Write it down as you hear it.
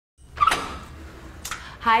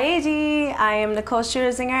Hi AG, I am Nicole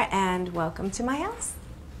Scherzinger and welcome to my house.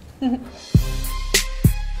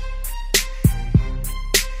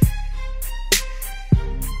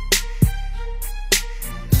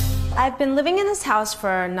 I've been living in this house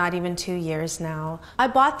for not even 2 years now. I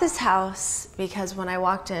bought this house because when I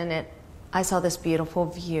walked in I saw this beautiful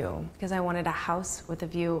view because I wanted a house with a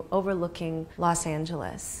view overlooking Los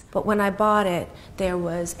Angeles. But when I bought it, there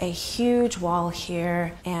was a huge wall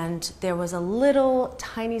here and there was a little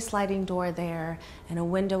tiny sliding door there and a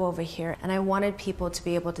window over here. And I wanted people to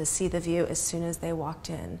be able to see the view as soon as they walked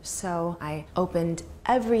in. So I opened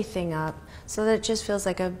everything up so that it just feels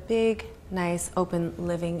like a big, nice, open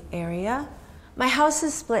living area. My house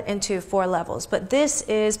is split into 4 levels, but this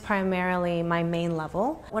is primarily my main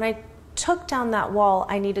level. When I took down that wall,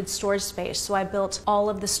 I needed storage space, so I built all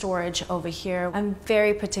of the storage over here. I'm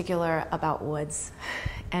very particular about woods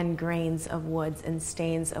and grains of woods and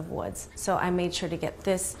stains of woods. So I made sure to get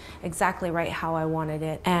this exactly right how I wanted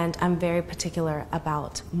it. And I'm very particular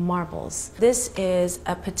about marbles. This is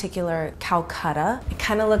a particular Calcutta. It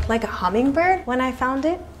kind of looked like a hummingbird when I found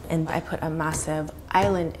it. And I put a massive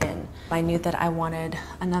island in. I knew that I wanted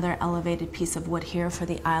another elevated piece of wood here for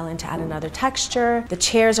the island to add another texture. The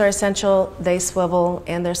chairs are essential. They swivel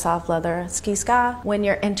and they're soft leather. Ski ska. When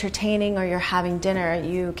you're entertaining or you're having dinner,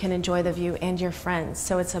 you can enjoy the view and your friends.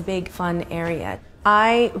 So it's a big fun area.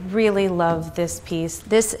 I really love this piece.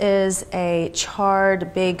 This is a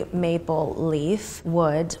charred big maple leaf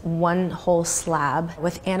wood, one whole slab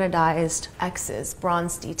with anodized X's,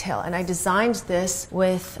 bronze detail. And I designed this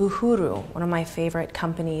with Uhuru, one of my favorite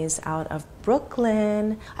companies out of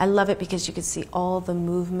Brooklyn. I love it because you can see all the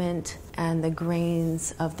movement and the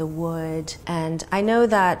grains of the wood. And I know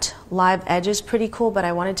that live edge is pretty cool, but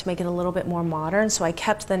I wanted to make it a little bit more modern. So I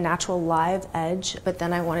kept the natural live edge, but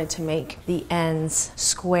then I wanted to make the ends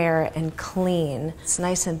square and clean. It's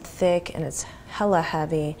nice and thick and it's hella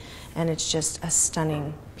heavy. And it's just a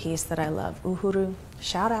stunning piece that I love. Uhuru,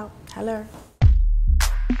 shout out, hello.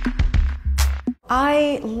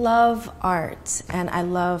 I love art and I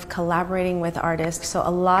love collaborating with artists. So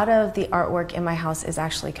a lot of the artwork in my house is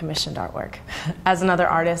actually commissioned artwork. As another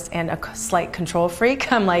artist and a slight control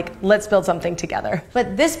freak, I'm like, let's build something together.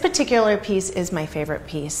 But this particular piece is my favorite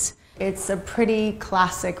piece. It's a pretty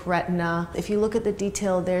classic retina. If you look at the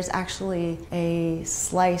detail, there's actually a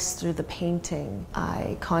slice through the painting.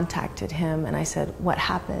 I contacted him and I said, what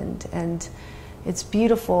happened? And it's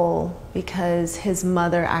beautiful because his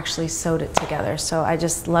mother actually sewed it together. So I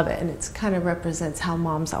just love it. And it kind of represents how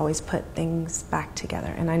moms always put things back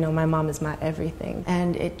together. And I know my mom is my everything.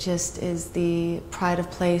 And it just is the pride of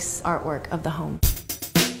place artwork of the home.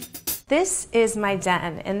 This is my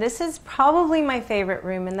den, and this is probably my favorite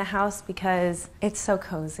room in the house because it's so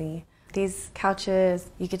cozy. These couches,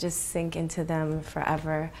 you could just sink into them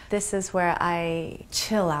forever. This is where I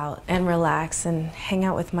chill out and relax and hang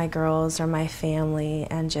out with my girls or my family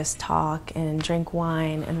and just talk and drink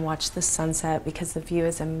wine and watch the sunset because the view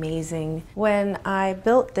is amazing. When I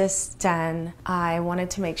built this den, I wanted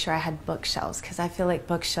to make sure I had bookshelves because I feel like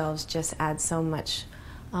bookshelves just add so much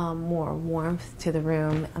more warmth to the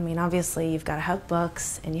room. I mean, obviously you've got to have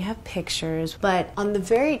books and you have pictures, but on the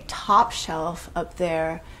very top shelf up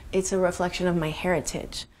there, it's a reflection of my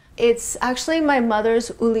heritage. It's actually my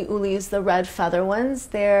mother's uli ulis, the red feather ones.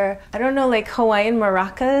 They're, I don't know, like Hawaiian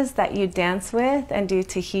maracas that you dance with and do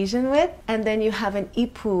Tahitian with. And then you have an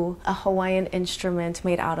ipu, a Hawaiian instrument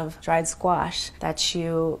made out of dried squash that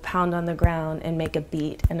you pound on the ground and make a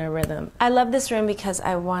beat and a rhythm. I love this room because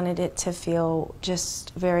I wanted it to feel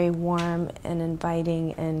just very warm and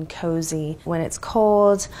inviting and cozy. When it's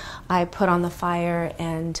cold, I put on the fire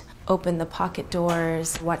and open the pocket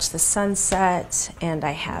doors, watch the sunset, and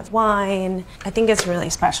I have wine. I think it's really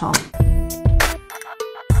special.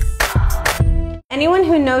 Anyone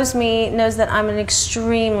who knows me knows that I'm an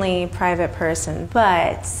extremely private person,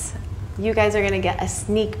 but you guys are gonna get a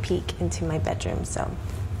sneak peek into my bedroom, so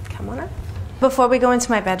come on up. Before we go into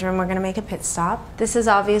my bedroom, we're gonna make a pit stop. This is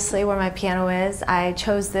obviously where my piano is. I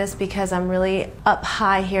chose this because I'm really up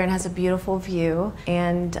high here and has a beautiful view,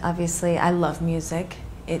 and obviously I love music.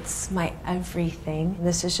 It's my everything.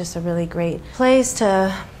 This is just a really great place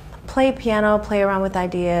to play piano, play around with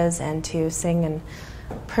ideas, and to sing and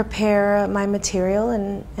prepare my material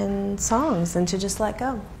and songs, and to just let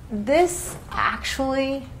go. This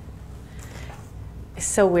actually is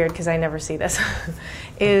so weird because I never see this,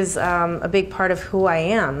 is a big part of who I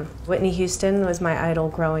am. Whitney Houston was my idol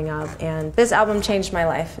growing up, and this album changed my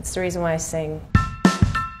life. It's the reason why I sing.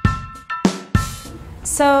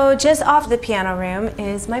 So just off the piano room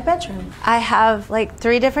is my bedroom. I have like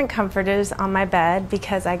 3 different comforters on my bed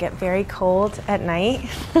because I get very cold at night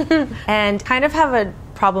and kind of have a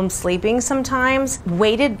problem sleeping sometimes.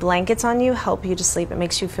 Weighted blankets on you help you to sleep. It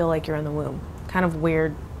makes you feel like you're in the womb. Kind of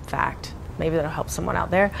weird fact. Maybe that'll help someone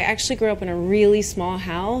out there. I actually grew up in a really small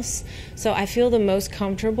house, so I feel the most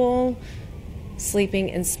comfortable sleeping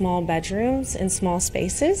in small bedrooms, in small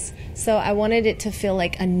spaces. So I wanted it to feel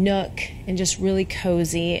like a nook and just really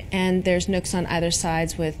cozy. And there's nooks on either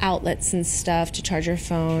sides with outlets and stuff to charge your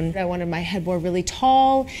phone. I wanted my headboard really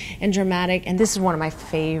tall and dramatic. And this is one of my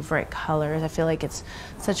favorite colors. I feel like it's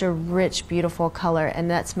such a rich, beautiful color. And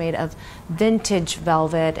that's made of vintage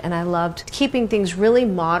velvet. And I loved keeping things really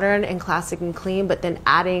modern and classic and clean, but then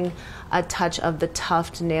adding a touch of the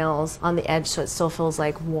tufted nails on the edge so it still feels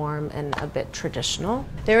like warm and a bit traditional.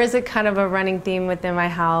 There is a kind of a running theme within my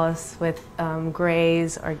house with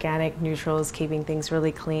grays, organic neutrals, keeping things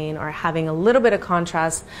really clean, or having a little bit of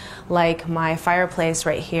contrast, like my fireplace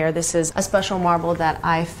right here. This is a special marble that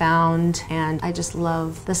I found, and I just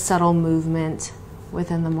love the subtle movement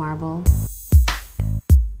within the marble.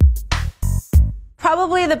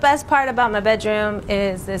 Probably the best part about my bedroom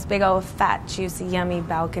is this big old fat, juicy, yummy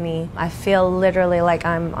balcony. I feel literally like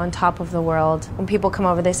I'm on top of the world. When people come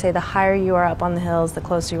over, they say the higher you are up on the hills, the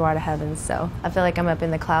closer you are to heaven. So I feel like I'm up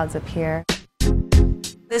in the clouds up here.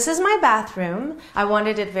 This is my bathroom. I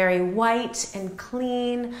wanted it very white and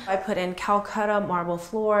clean. I put in Calcutta marble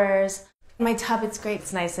floors. My tub, it's great.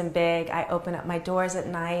 It's nice and big. I open up my doors at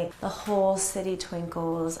night. The whole city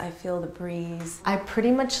twinkles. I feel the breeze. I pretty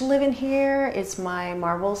much live in here. It's my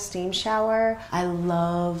marble steam shower. I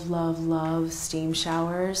love, love, love steam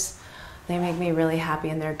showers. They make me really happy,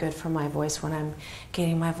 and they're good for my voice when I'm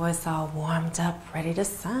getting my voice all warmed up, ready to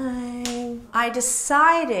sing. I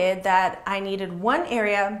decided that I needed one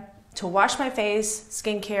area to wash my face,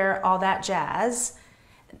 skincare, all that jazz.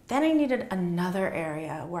 Then I needed another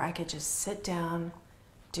area where I could just sit down,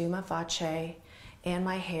 do my face and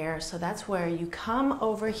my hair. So that's where you come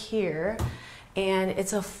over here, and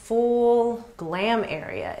it's a full glam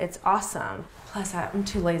area. It's awesome. Plus, I'm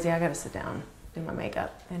too lazy. I gotta sit down, do my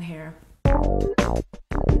makeup and hair.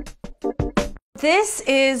 This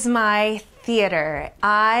is my theater.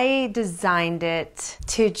 I designed it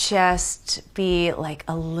to just be like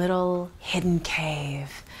a little hidden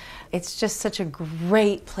cave. It's just such a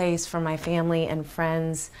great place for my family and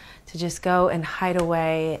friends to just go and hide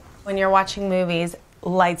away. When you're watching movies,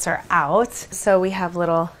 lights are out, so we have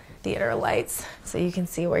little theater lights so you can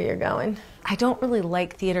see where you're going. I don't really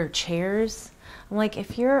like theater chairs. I'm like,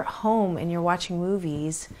 if you're home and you're watching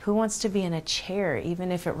movies, who wants to be in a chair,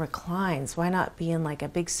 even if it reclines? Why not be in like a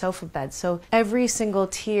big sofa bed? So every single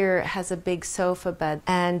tier has a big sofa bed.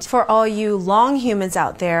 And for all you long humans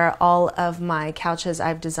out there, all of my couches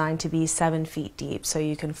I've designed to be 7 feet deep, so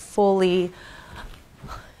you can fully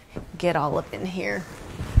get all up in here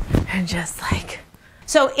and just like...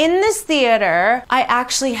 So in this theater, I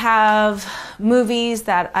actually have movies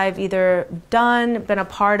that I've either done, been a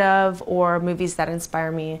part of, or movies that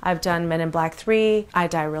inspire me. I've done Men in Black 3. I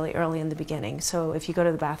die really early in the beginning, so if you go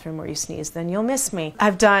to the bathroom or you sneeze, then you'll miss me.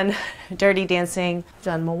 I've done Dirty Dancing. I've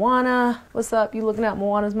done Moana. What's up? You looking at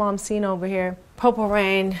Moana's mom scene over here. Purple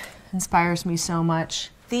Rain inspires me so much.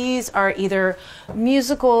 These are either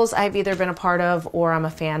musicals I've either been a part of or I'm a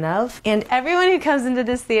fan of. And everyone who comes into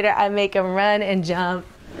this theater, I make them run and jump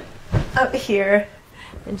up here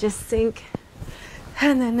and just sink.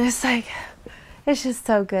 And then it's like, it's just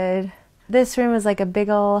so good. This room is like a big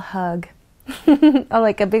old hug.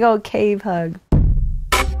 Like a big old cave hug.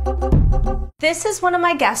 This is one of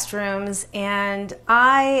my guest rooms, and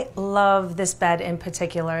I love this bed in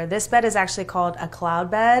particular. This bed is actually called a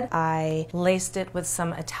cloud bed. I laced it with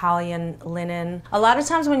some Italian linen. A lot of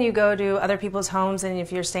times when you go to other people's homes and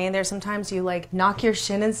if you're staying there, sometimes you like knock your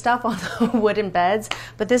shin and stuff on the wooden beds,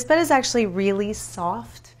 but this bed is actually really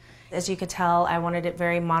soft. As you could tell, I wanted it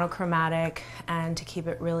very monochromatic and to keep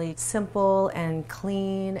it really simple and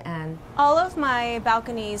clean. And all of my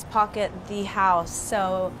balconies pocket the house,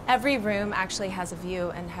 so every room actually has a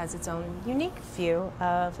view and has its own unique view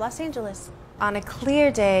of Los Angeles. On a clear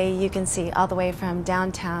day, you can see all the way from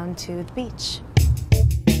downtown to the beach.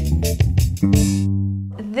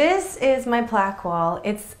 This is my plaque wall.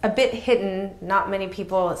 It's a bit hidden. Not many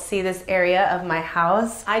people see this area of my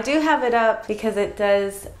house. I do have it up because it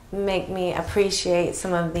does make me appreciate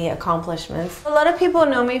some of the accomplishments. A lot of people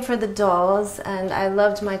know me for the dolls, and I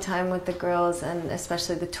loved my time with the girls and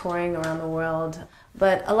especially the touring around the world.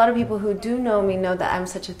 But a lot of people who do know me know that I'm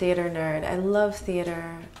such a theater nerd. I love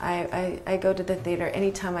theater. I go to the theater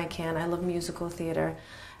anytime I can. I love musical theater.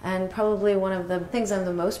 And probably one of the things I'm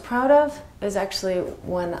the most proud of is actually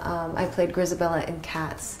when I played Grisabella in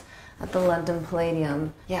Cats at the London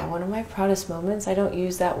Palladium. Yeah, one of my proudest moments. I don't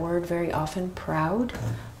use that word very often, proud,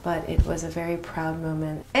 but it was a very proud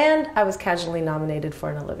moment. And I was casually nominated for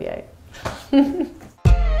an Olivier.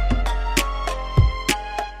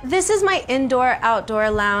 This is my indoor-outdoor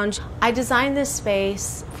lounge. I designed this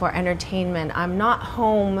space for entertainment. I'm not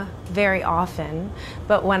home very often,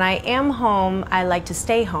 but when I am home, I like to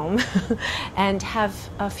stay home and have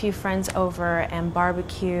a few friends over and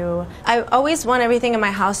barbecue. I always want everything in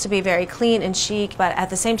my house to be very clean and chic, but at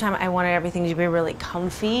the same time, I wanted everything to be really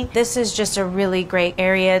comfy. This is just a really great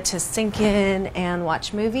area to sink in and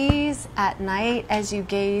watch movies at night as you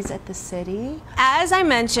gaze at the city. As I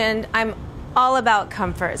mentioned, I'm all about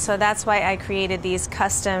comfort, so that's why I created these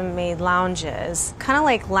custom-made lounges, kind of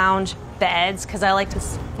like lounge beds, because I like to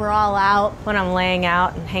sprawl out when I'm laying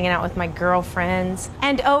out and hanging out with my girlfriends.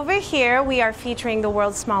 And over here we are featuring the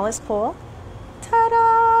world's smallest pool.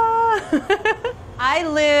 Ta-da! I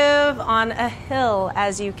live on a hill,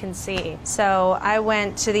 as you can see. So I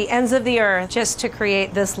went to the ends of the earth just to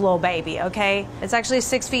create this little baby, okay? It's actually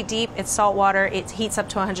 6 feet deep, it's salt water, it heats up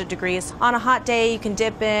to 100 degrees. On a hot day, you can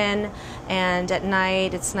dip in, and at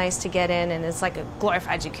night, it's nice to get in, and it's like a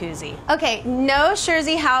glorified jacuzzi. Okay, no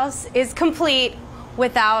Scherzinger house is complete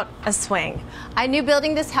without a swing. I knew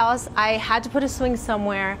building this house, I had to put a swing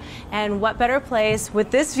somewhere, and what better place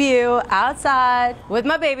with this view outside with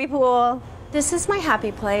my baby pool. This is my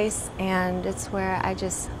happy place, and it's where I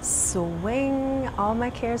just swing all my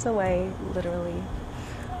cares away, literally,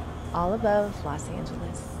 all above Los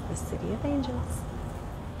Angeles, the city of angels.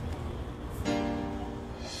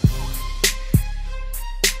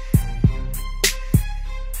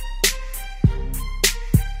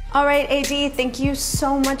 All right, AD, thank you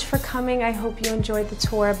so much for coming. I hope you enjoyed the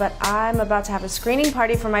tour, but I'm about to have a screening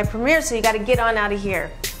party for my premiere, so you gotta get on out of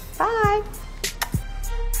here. Bye.